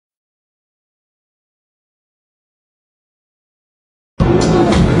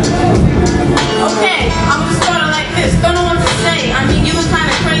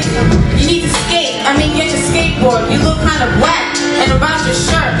skateboard. You look kind of whack. And about your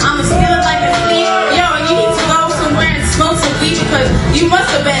shirt, I'ma steal it like a thief. Yo, and you need to go somewhere and smoke some weed because you must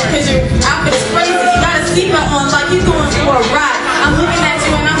have been, because your outfit is crazy. You got a seatbelt on like you're going for a ride. I'm looking at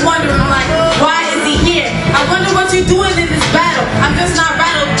you and I'm wondering, like, why is he here? I wonder what you're doing in this battle. I'm just not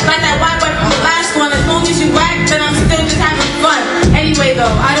rattled like that white boy from the last one. As long as you whack, then I'm still just having fun. Anyway,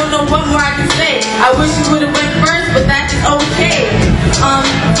 though, I don't know what more I can say. I wish you would have went first, but that is okay.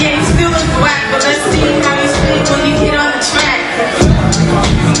 Yeah, you still look whack, but let's see how you speak when you get on the track.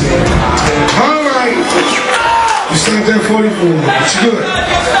 Alright. You sang that 44. It's good.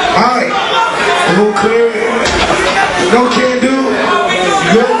 Alright. A little clear. NoCanDo.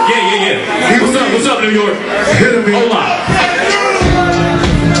 Good? Yeah. What's up, New York? Hit him, man. Hola.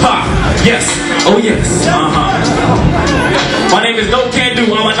 Ha. Yes. Oh, yes. My name is NoCanDo.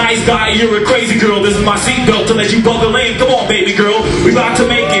 I'm a nice guy. You're a crazy girl. This is my seatbelt to let you buckle in. Come on, baby girl. We about to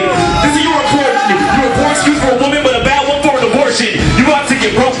make it. This is your report. Your report, excuse for a woman, but a bad one for an abortion. You about to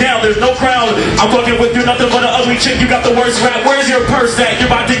get broke down. There's no crown. I'm fucking with you, nothing but an ugly chick. You got the worst rap. Where's your purse at?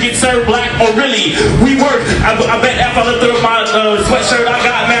 You're about to get served black. Oh, really? We work. I bet if I lift up my sweatshirt, I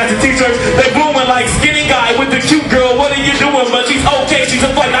got massive t-shirts. They blooming like skinny guy with the cute girl. What are you doing? But she's okay. She's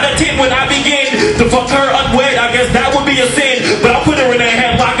a fuck. Not a 10 when I begin to fuck her unwed. I guess that would be a sin. But I'll put her in a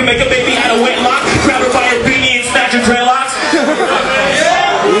headlock and make a baby out of wedlock. Grab her by her beanie and snatch her dreadlocks.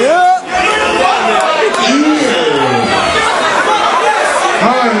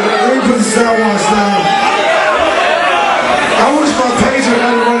 Alright, let me put the sound wash down. I wish my pager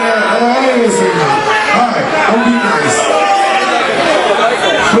had run that. I ain't gonna say that. Alright, I'm gonna be nice.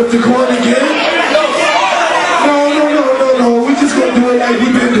 Flip the coin again? No. We just gonna do it like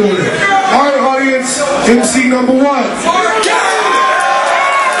we've been doing it. Alright, audience, MC number 1.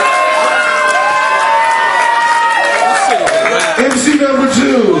 MC number 2.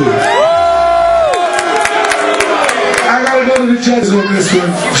 I gotta go to the judges on this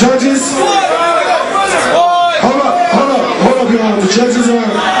one. Judges? Hold up, y'all. The judges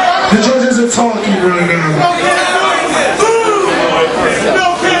are talking right now.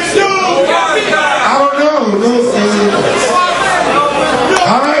 I don't know.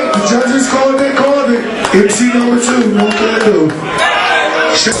 Alright, the judges called it. MC number 2, NoCanDo.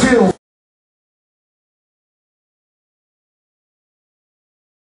 Still.